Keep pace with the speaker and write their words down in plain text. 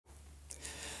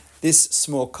This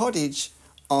small cottage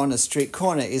on a street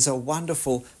corner is a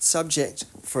wonderful subject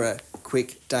for a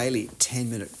quick daily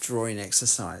 10-minute drawing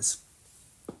exercise.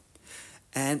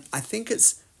 And I think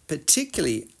it's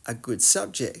particularly a good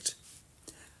subject,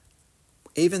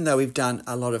 even though we've done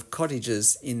a lot of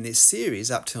cottages in this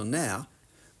series up till now,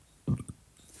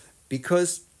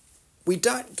 because we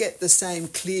don't get the same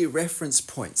clear reference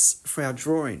points for our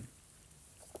drawing.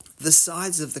 The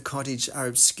sides of the cottage are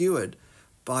obscured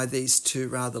by these two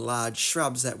rather large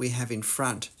shrubs that we have in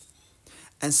front.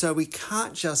 And so we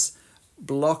can't just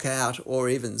block out or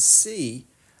even see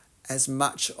as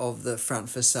much of the front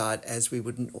facade as we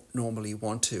would normally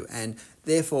want to, and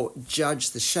therefore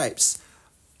judge the shapes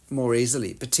more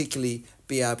easily, particularly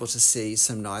be able to see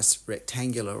some nice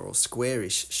rectangular or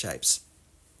squarish shapes.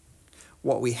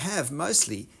 What we have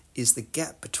mostly is the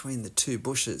gap between the two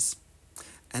bushes,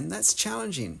 and that's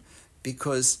challenging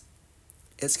because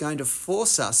it's going to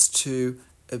force us to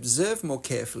observe more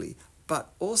carefully,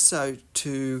 but also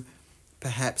to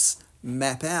perhaps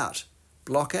map out,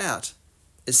 block out,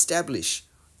 establish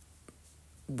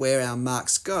where our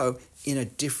marks go in a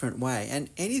different way.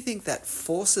 And anything that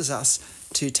forces us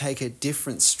to take a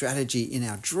different strategy in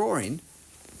our drawing,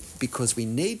 because we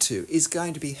need to, is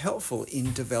going to be helpful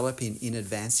in developing, in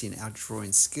advancing our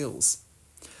drawing skills.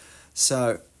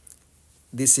 So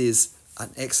this is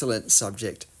an excellent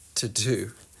subject to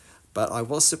do, but I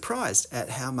was surprised at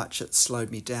how much it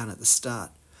slowed me down at the start,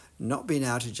 not being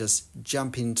able to just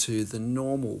jump into the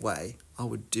normal way I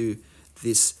would do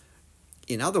this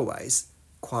in other ways,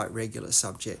 quite regular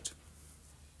subject.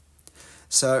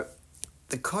 So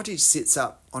the cottage sits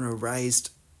up on a raised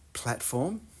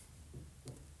platform,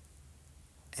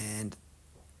 and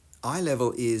eye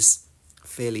level is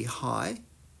fairly high.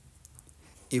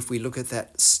 If we look at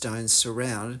that stone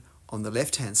surround on the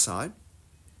left-hand side,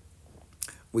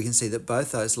 we can see that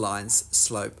both those lines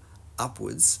slope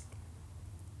upwards,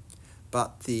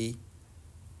 but the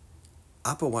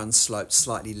upper one slopes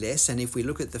slightly less. And if we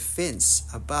look at the fence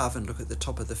above and look at the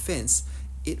top of the fence,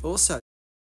 it also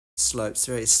slopes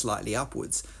very slightly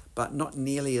upwards, but not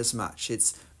nearly as much.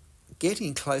 It's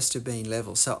getting close to being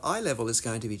level. So eye level is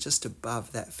going to be just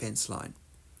above that fence line.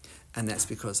 And that's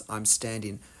because I'm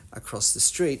standing across the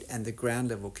street and the ground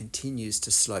level continues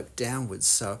to slope downwards.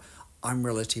 So I'm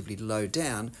relatively low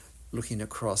down looking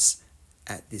across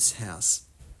at this house.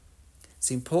 It's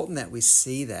important that we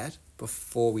see that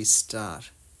before we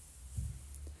start,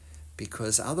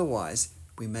 because otherwise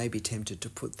we may be tempted to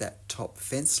put that top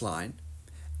fence line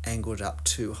angled up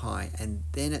too high, and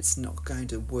then it's not going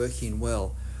to work in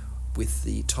well with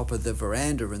the top of the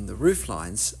veranda and the roof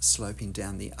lines sloping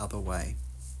down the other way.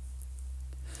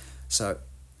 So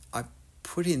I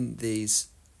put in these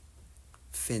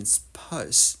fence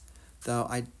posts, though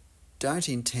I don't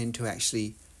intend to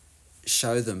actually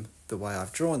show them the way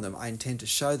I've drawn them. I intend to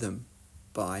show them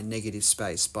by negative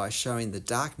space, by showing the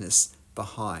darkness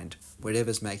behind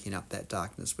whatever's making up that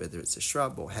darkness, whether it's a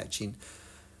shrub or hatching.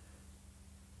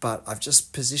 But I've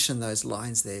just positioned those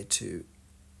lines there to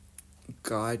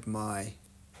guide my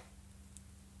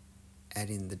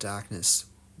adding the darkness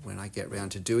when I get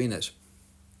round to doing it.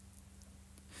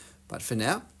 But for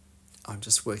now, I'm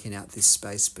just working out this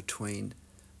space between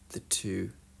the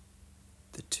two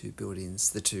buildings,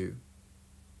 the two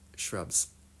shrubs.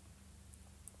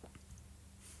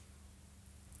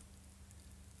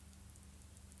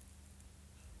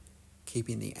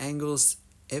 Keeping the angles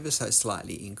ever so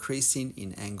slightly increasing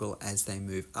in angle as they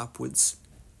move upwards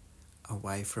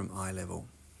away from eye level.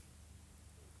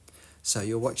 So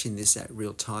you're watching this at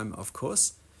real time, of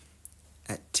course.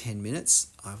 At 10 minutes,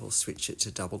 I will switch it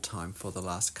to double time for the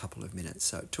last couple of minutes.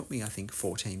 So it took me, I think,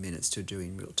 14 minutes to do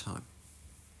in real time.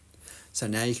 So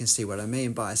now you can see what I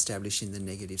mean by establishing the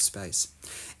negative space.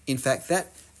 In fact,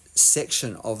 that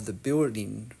section of the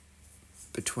building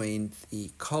between the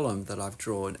column that I've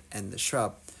drawn and the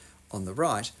shrub on the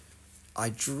right, I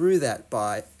drew that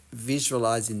by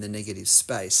visualizing the negative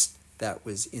space that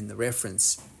was in the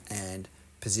reference and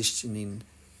positioning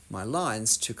my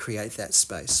lines to create that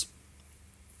space,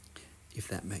 if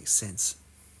that makes sense.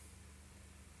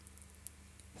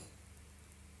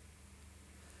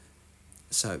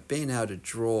 So being able to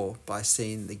draw by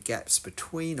seeing the gaps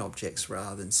between objects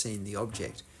rather than seeing the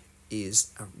object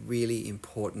is a really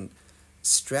important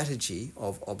strategy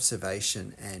of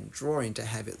observation and drawing to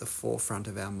have at the forefront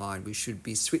of our mind. We should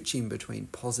be switching between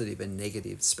positive and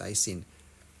negative spacing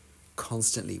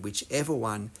constantly, whichever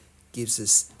one gives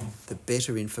us the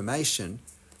better information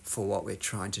for what we're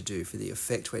trying to do, for the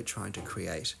effect we're trying to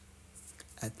create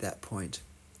at that point.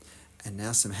 And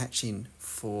now some hatching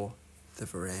for the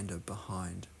veranda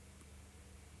behind.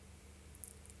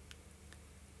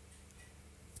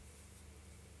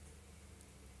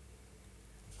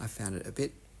 I found it a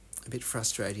bit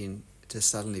frustrating to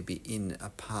suddenly be in a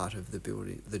part of the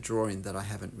building, the drawing that I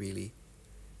haven't really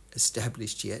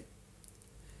established yet.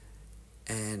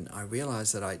 And I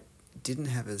realised that I didn't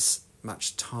have as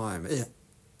much time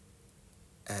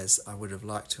as I would have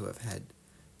liked to have had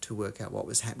to work out what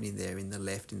was happening there in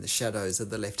the shadows of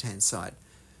the left-hand side.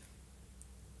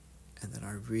 And that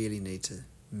I really need to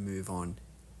move on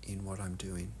in what I'm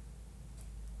doing.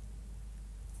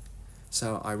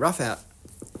 So I rough out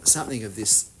something of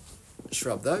this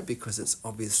shrub though, because it's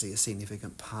obviously a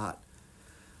significant part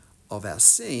of our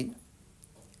scene.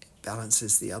 It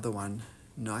balances the other one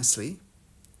nicely,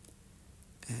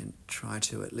 and try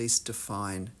to at least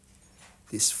define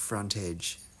this front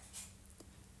edge.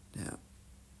 Now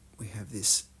we have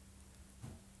this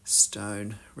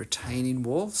stone retaining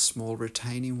wall, small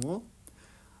retaining wall.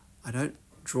 I don't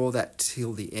draw that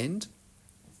till the end,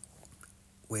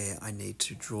 where I need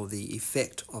to draw the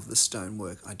effect of the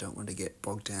stonework. I don't want to get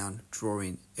bogged down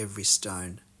drawing every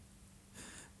stone.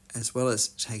 As well as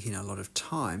taking a lot of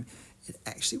time, it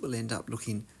actually will end up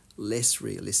looking less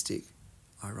realistic,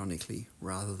 ironically,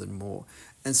 rather than more.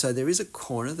 And so there is a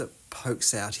corner that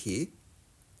pokes out here,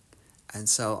 and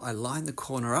so I line the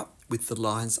corner up with the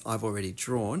lines I've already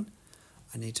drawn.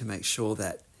 I need to make sure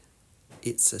that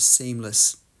it's a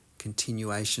seamless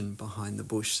continuation behind the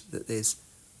bush, that there's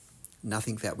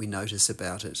nothing that we notice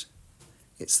about it.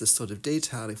 It's the sort of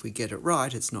detail, if we get it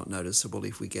right, it's not noticeable.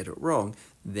 If we get it wrong,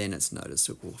 then it's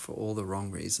noticeable for all the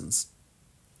wrong reasons.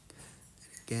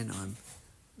 Again, I'm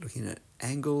looking at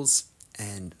angles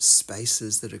and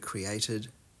spaces that are created.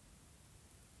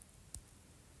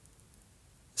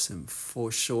 Some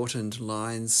foreshortened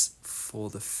lines for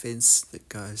the fence that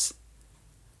goes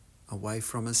away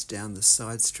from us down the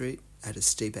side street at a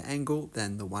steeper angle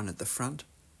than the one at the front.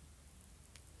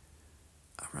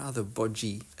 A rather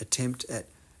bodgy attempt at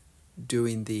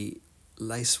doing the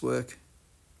lace work.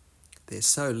 There's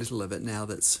so little of it now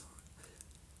that's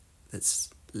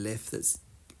left that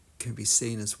can be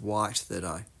seen as white that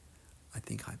I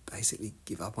think I basically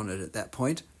give up on it at that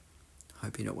point,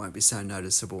 hoping it won't be so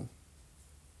noticeable.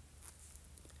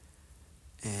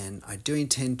 And I do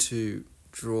intend to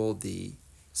draw the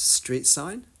street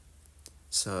sign,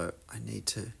 so I need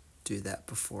to do that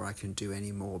before I can do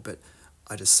any more. But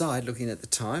I decide, looking at the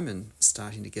time and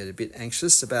starting to get a bit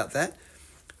anxious about that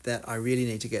I really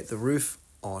need to get the roof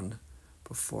on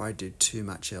before I do too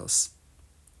much else.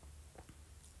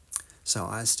 So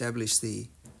I establish the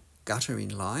guttering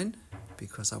line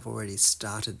because I've already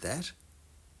started that.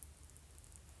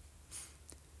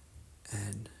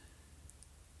 And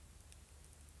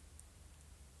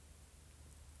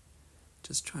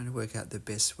just trying to work out the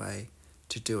best way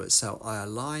to do it. So I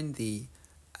align the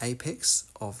apex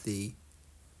of the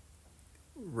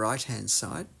right-hand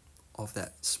side of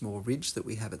that small ridge that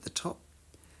we have at the top,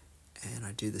 and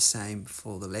I do the same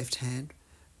for the left hand,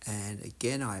 and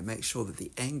again I make sure that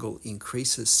the angle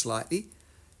increases slightly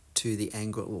to the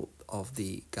angle of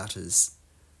the gutters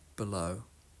below,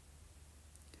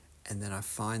 and then I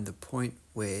find the point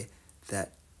where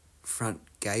that front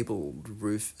gabled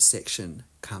roof section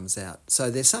comes out. So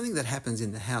there's something that happens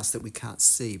in the house that we can't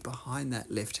see behind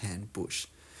that left-hand bush,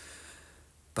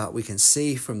 but we can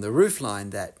see from the roof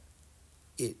line that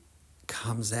it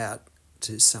comes out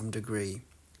to some degree.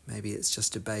 Maybe it's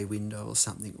just a bay window or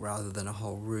something rather than a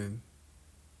whole room.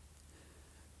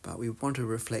 But we want to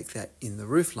reflect that in the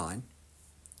roof line.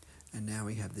 And now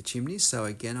we have the chimneys. So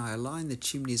again, I align the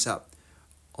chimneys up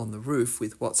on the roof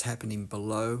with what's happening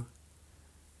below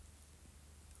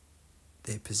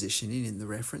their positioning in the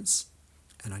reference.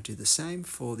 And I do the same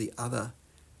for the other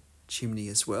chimney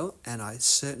as well. And I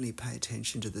certainly pay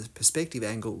attention to the perspective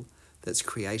angle that's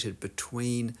created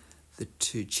between the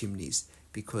two chimneys,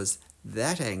 because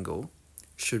that angle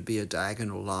should be a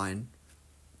diagonal line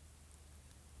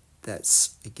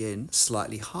that's, again,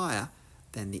 slightly higher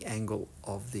than the angle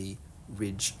of the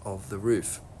ridge of the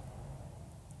roof.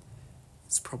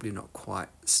 It's probably not quite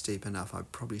steep enough. I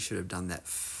probably should have done that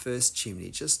first chimney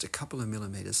just a couple of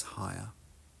millimeters higher.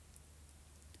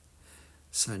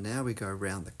 So now we go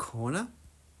around the corner,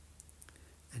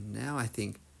 and now I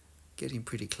think getting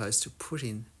pretty close to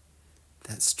putting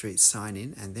that street sign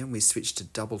in, and then we switch to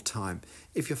double time.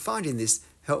 If you're finding this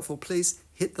helpful, please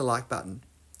hit the like button.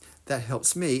 That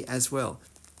helps me as well.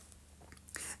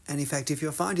 And in fact, if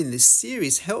you're finding this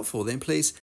series helpful, then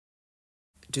please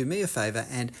do me a favor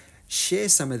and share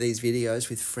some of these videos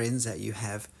with friends that you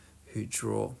have who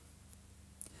draw,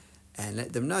 and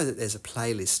let them know that there's a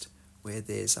playlist where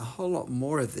there's a whole lot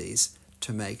more of these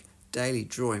to make daily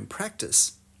drawing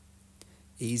practice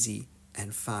easy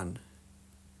and fun,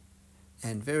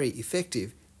 and very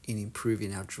effective in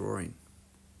improving our drawing.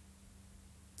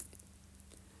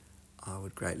 I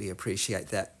would greatly appreciate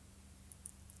that.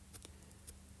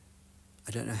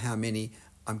 I don't know how many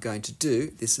I'm going to do.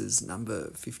 This is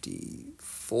number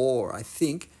 54, I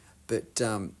think. But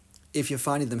if you're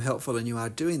finding them helpful and you are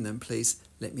doing them, please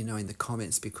let me know in the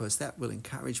comments, because that will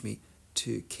encourage me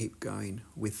to keep going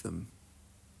with them.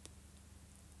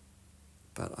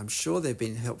 But I'm sure they've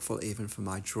been helpful even for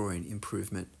my drawing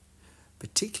improvement,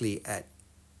 particularly at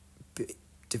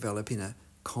developing a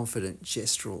confident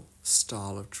gestural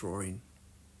style of drawing.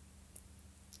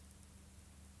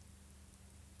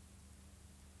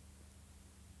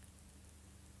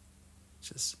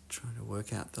 Just trying to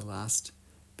work out the last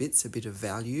bits, a bit of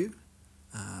value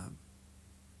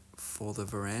for the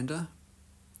veranda.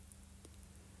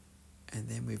 And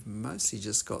then we've mostly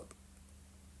just got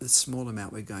the small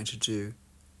amount we're going to do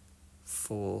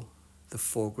for the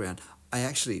foreground. I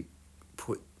actually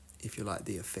put, if you like,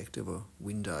 the effect of a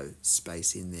window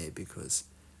space in there because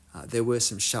there were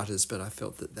some shutters, but I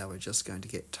felt that they were just going to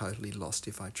get totally lost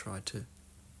if I tried to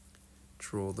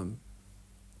draw them.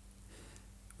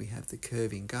 We have the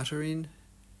curving gutter in,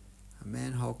 a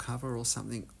manhole cover or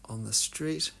something on the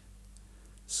street,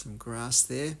 some grass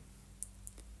there,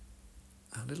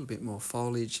 a little bit more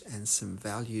foliage and some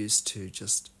values to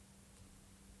just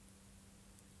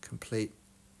complete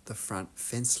the front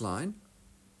fence line,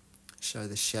 show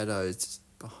the shadows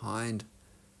behind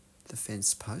the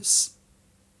fence posts.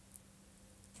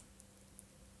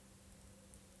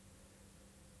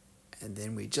 And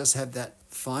then we just have that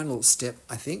final step,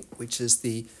 I think, which is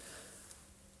the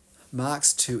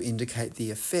marks to indicate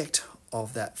the effect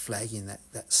of that flagging,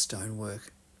 that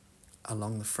stonework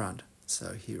along the front.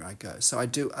 So here I go. So I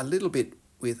do a little bit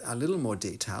with a little more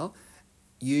detail,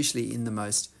 usually in the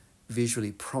most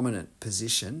visually prominent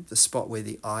position, the spot where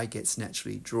the eye gets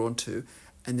naturally drawn to.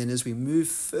 And then as we move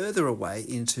further away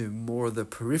into more of the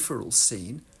peripheral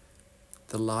scene,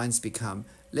 the lines become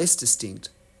less distinct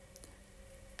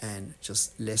and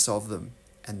just less of them.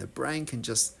 And the brain can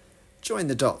just join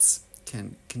the dots,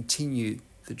 can continue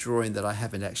the drawing that I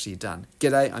haven't actually done.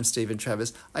 G'day, I'm Stephen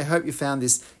Travers. I hope you found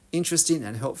this interesting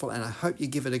and helpful, and I hope you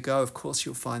give it a go. Of course,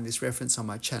 you'll find this reference on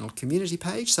my channel community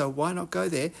page, so why not go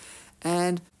there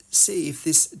and see if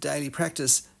this daily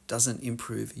practice doesn't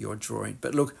improve your drawing.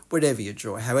 But look, whatever you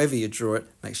draw, however you draw it,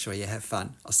 make sure you have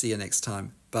fun. I'll see you next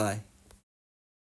time. Bye.